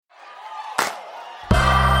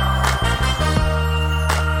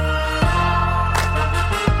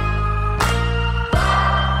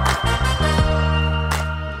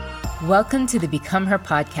Welcome to the Become Her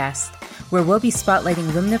podcast, where we'll be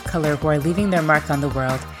spotlighting women of color who are leaving their mark on the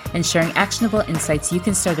world and sharing actionable insights you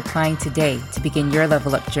can start applying today to begin your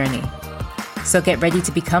level up journey. So get ready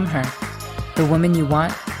to become her, the woman you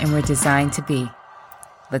want and were designed to be.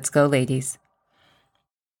 Let's go, ladies.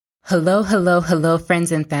 Hello,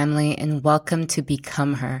 friends and family, and welcome to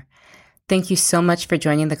Become Her. Thank you so much for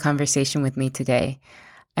joining the conversation with me today.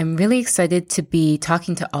 I'm really excited to be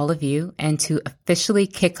talking to all of you and to officially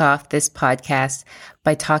kick off this podcast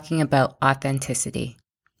by talking about authenticity.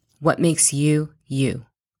 What makes you, you?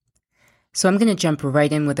 So I'm going to jump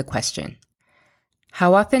right in with a question.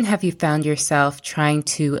 How often have you found yourself trying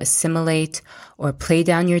to assimilate or play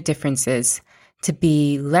down your differences to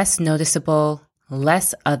be less noticeable,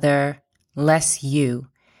 less other, less you,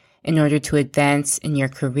 in order to advance in your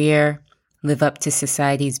career, live up to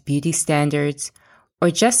society's beauty standards, or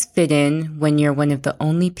just fit in when you're one of the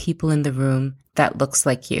only people in the room that looks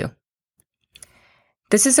like you?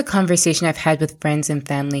 This is a conversation I've had with friends and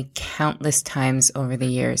family countless times over the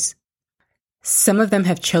years. Some of them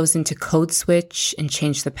have chosen to code switch and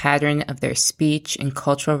change the pattern of their speech and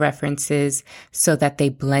cultural references so that they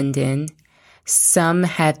blend in. Some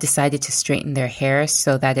have decided to straighten their hair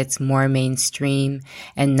so that it's more mainstream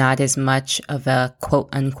and not as much of a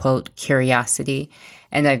quote-unquote curiosity.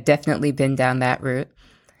 And I've definitely been down that route.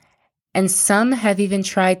 And some have even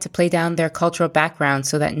tried to play down their cultural background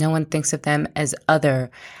so that no one thinks of them as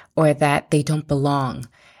other or that they don't belong.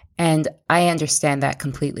 And I understand that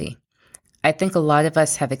completely. I think a lot of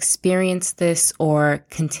us have experienced this or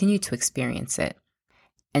continue to experience it.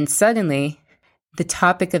 And suddenly, the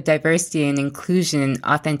topic of diversity and inclusion and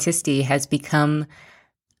authenticity has become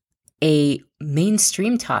a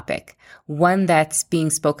mainstream topic, one that's being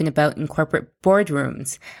spoken about in corporate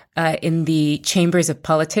boardrooms, in the chambers of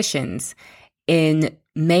politicians, in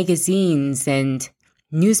magazines and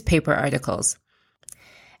newspaper articles.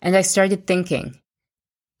 And I started thinking,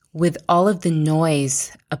 with all of the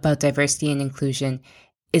noise about diversity and inclusion,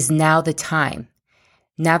 is now the time?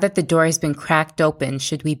 Now that the door has been cracked open,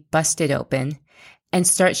 should we bust it open and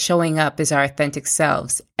start showing up as our authentic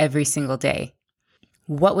selves every single day?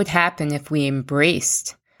 What would happen if we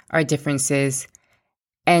embraced our differences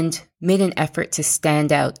and made an effort to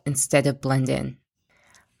stand out instead of blend in?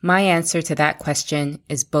 My answer to that question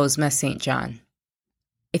is Bozoma St. John.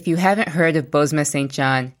 If you haven't heard of Bozoma St.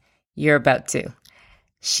 John, you're about to.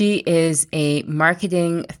 She is a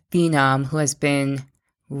marketing phenom who has been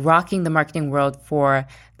rocking the marketing world for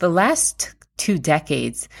the last 2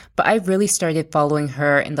 decades, but I've really started following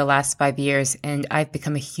her in the last 5 years, and I've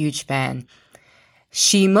become a huge fan.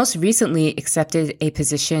 She most recently accepted a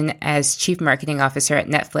position as Chief Marketing Officer at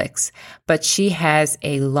Netflix, but she has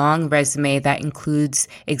a long resume that includes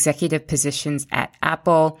executive positions at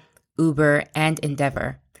Apple, Uber, and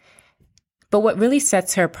Endeavor. But what really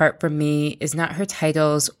sets her apart for me is not her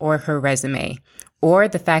titles or her resume, or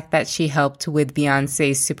the fact that she helped with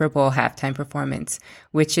Beyonce's Super Bowl halftime performance,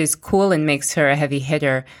 which is cool and makes her a heavy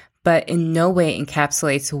hitter, but in no way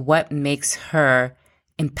encapsulates what makes her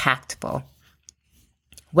impactful.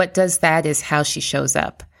 What does that is how she shows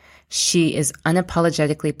up. She is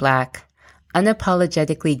unapologetically Black,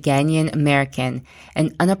 unapologetically Ghanaian American,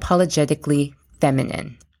 and unapologetically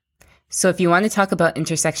feminine. So if you want to talk about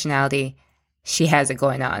intersectionality, she has it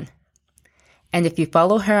going on. And if you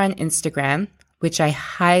follow her on Instagram, which I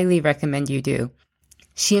highly recommend you do,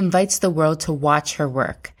 she invites the world to watch her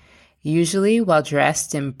work, usually while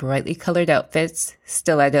dressed in brightly colored outfits,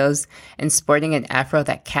 stilettos, and sporting an afro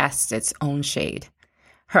that casts its own shade.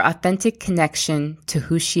 Her authentic connection to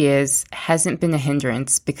who she is hasn't been a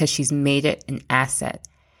hindrance because she's made it an asset.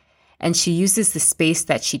 And she uses the space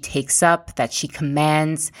that she takes up, that she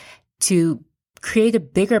commands, to create a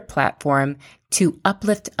bigger platform to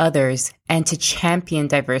uplift others and to champion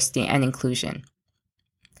diversity and inclusion.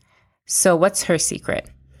 So what's her secret?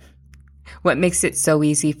 What makes it so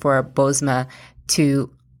easy for Bozoma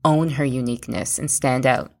to own her uniqueness and stand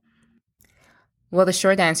out? Well, the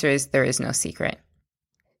short answer is there is no secret.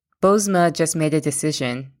 Bozoma just made a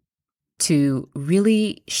decision to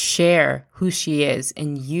really share who she is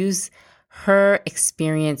and use her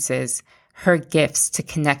experiences, her gifts to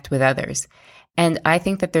connect with others. And I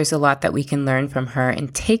think that there's a lot that we can learn from her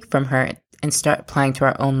and take from her and start applying to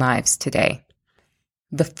our own lives today.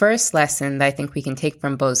 The first lesson that I think we can take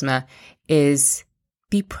from Bozoma is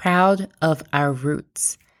be proud of our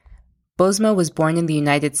roots. Bozoma was born in the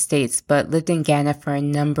United States, but lived in Ghana for a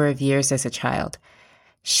number of years as a child.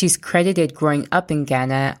 She's credited growing up in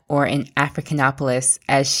Ghana, or in Africanopolis,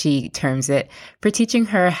 as she terms it, for teaching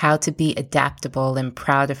her how to be adaptable and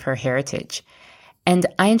proud of her heritage. And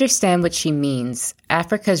I understand what she means.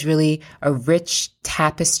 Africa is really a rich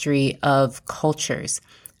tapestry of cultures,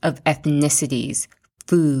 of ethnicities,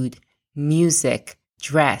 food, music,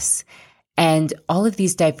 dress, and all of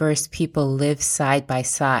these diverse people live side by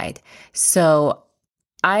side. So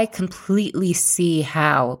I completely see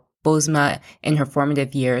how Bosma in her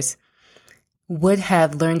formative years would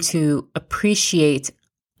have learned to appreciate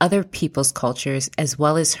other people's cultures as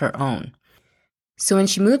well as her own. So when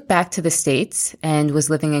she moved back to the States and was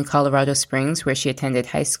living in Colorado Springs, where she attended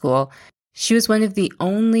high school, she was one of the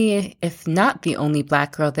only, if not the only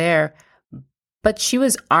Black girl there, but she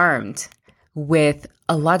was armed with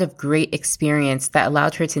a lot of great experience that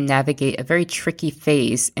allowed her to navigate a very tricky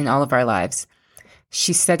phase in all of our lives.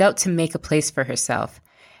 She set out to make a place for herself.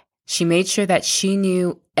 She made sure that she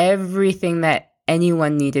knew everything that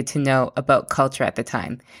anyone needed to know about culture at the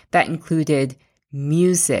time. That included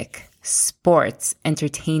music, sports,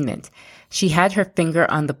 entertainment. She had her finger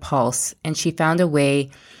on the pulse, and she found a way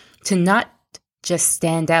to not just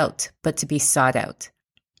stand out, but to be sought out.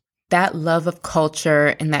 That love of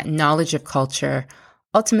culture and that knowledge of culture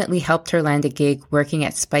ultimately helped her land a gig working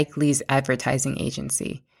at Spike Lee's advertising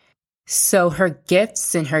agency. So her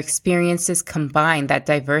gifts and her experiences combined, that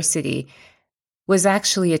diversity, was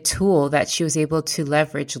actually a tool that she was able to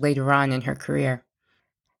leverage later on in her career.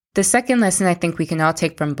 The second lesson I think we can all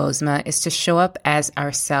take from Bosma is to show up as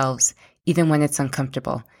ourselves, even when it's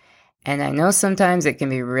uncomfortable. And I know sometimes it can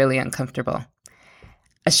be really uncomfortable.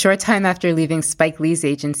 A short time after leaving Spike Lee's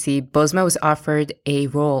agency, Bosma was offered a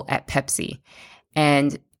role at Pepsi.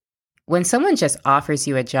 And when someone just offers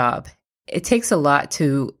you a job, it takes a lot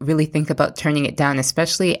to really think about turning it down,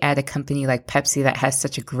 especially at a company like Pepsi that has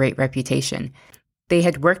such a great reputation. They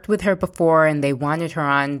had worked with her before and they wanted her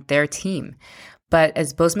on their team. But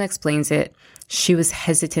as Bosma explains it, she was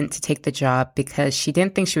hesitant to take the job because she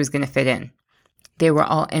didn't think she was going to fit in. They were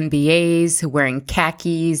all MBAs wearing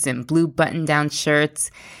khakis and blue button-down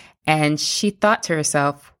shirts. And she thought to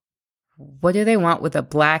herself, what do they want with a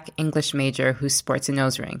Black English major who sports a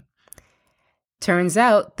nose ring? Turns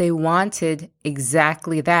out they wanted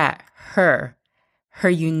exactly that, her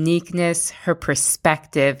uniqueness, her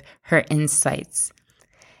perspective, her insights.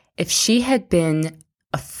 If she had been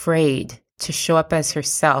afraid to show up as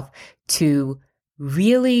herself, to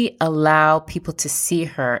really allow people to see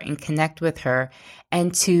her and connect with her,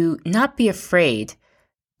 and to not be afraid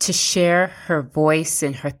to share her voice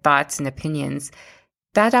and her thoughts and opinions,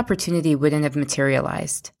 that opportunity wouldn't have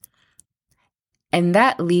materialized. And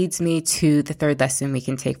that leads me to the third lesson we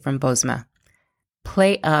can take from Bosma.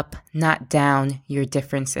 Play up, not down, your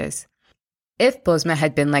differences. If Bosma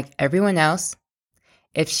had been like everyone else,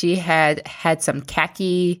 if she had had some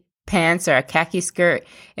khaki pants or a khaki skirt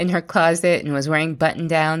in her closet and was wearing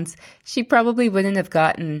button-downs, she probably wouldn't have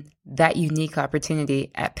gotten that unique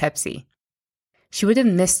opportunity at Pepsi. She would have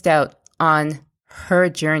missed out on her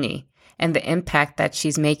journey and the impact that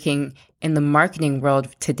she's making in the marketing world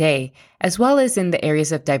today, as well as in the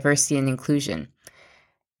areas of diversity and inclusion.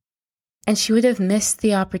 And she would have missed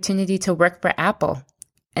the opportunity to work for Apple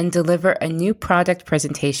and deliver a new product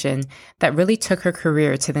presentation that really took her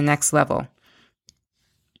career to the next level.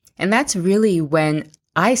 And that's really when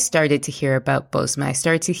I started to hear about Bosma. I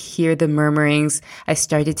started to hear the murmurings. I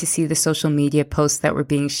started to see the social media posts that were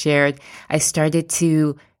being shared. I started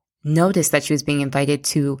to notice that she was being invited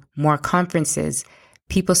to more conferences.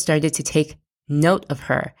 People started to take note of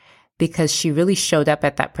her because she really showed up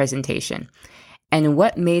at that presentation. And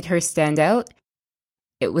what made her stand out?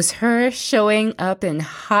 It was her showing up in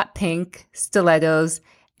hot pink stilettos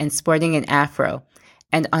and sporting an afro.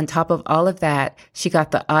 And on top of all of that, she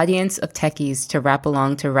got the audience of techies to rap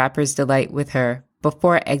along to Rapper's Delight with her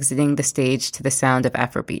before exiting the stage to the sound of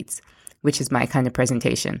Afrobeats, which is my kind of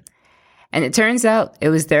presentation. And it turns out it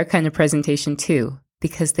was their kind of presentation too,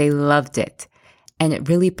 because they loved it. And it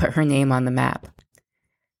really put her name on the map.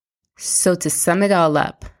 So to sum it all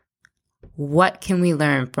up, what can we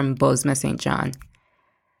learn from Bosma St. John?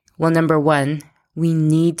 Well, number one, we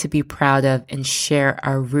need to be proud of and share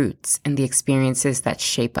our roots and the experiences that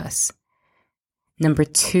shape us. Number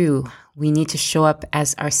two, we need to show up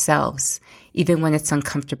as ourselves, even when it's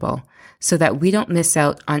uncomfortable, so that we don't miss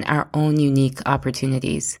out on our own unique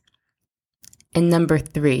opportunities. And number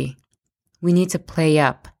three, we need to play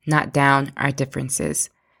up, not down, our differences.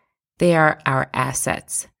 They are our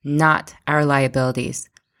assets, not our liabilities.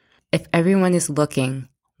 If everyone is looking,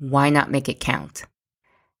 why not make it count?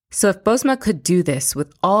 So if Bosma could do this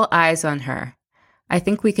with all eyes on her, I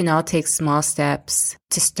think we can all take small steps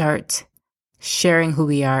to start sharing who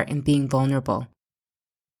we are and being vulnerable.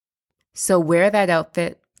 So wear that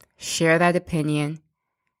outfit, share that opinion,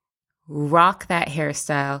 rock that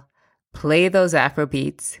hairstyle, play those Afro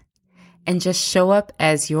beats, and just show up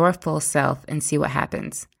as your full self and see what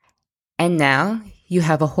happens. And now you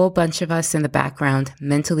have a whole bunch of us in the background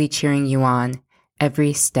mentally cheering you on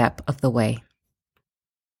every step of the way.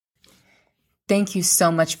 Thank you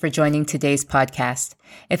so much for joining today's podcast.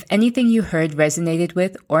 If anything you heard resonated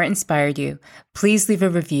with or inspired you, please leave a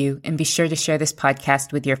review and be sure to share this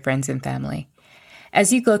podcast with your friends and family.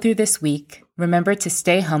 As you go through this week, remember to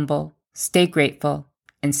stay humble, stay grateful,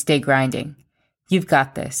 and stay grinding. You've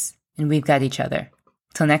got this, and we've got each other.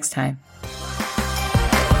 Till next time.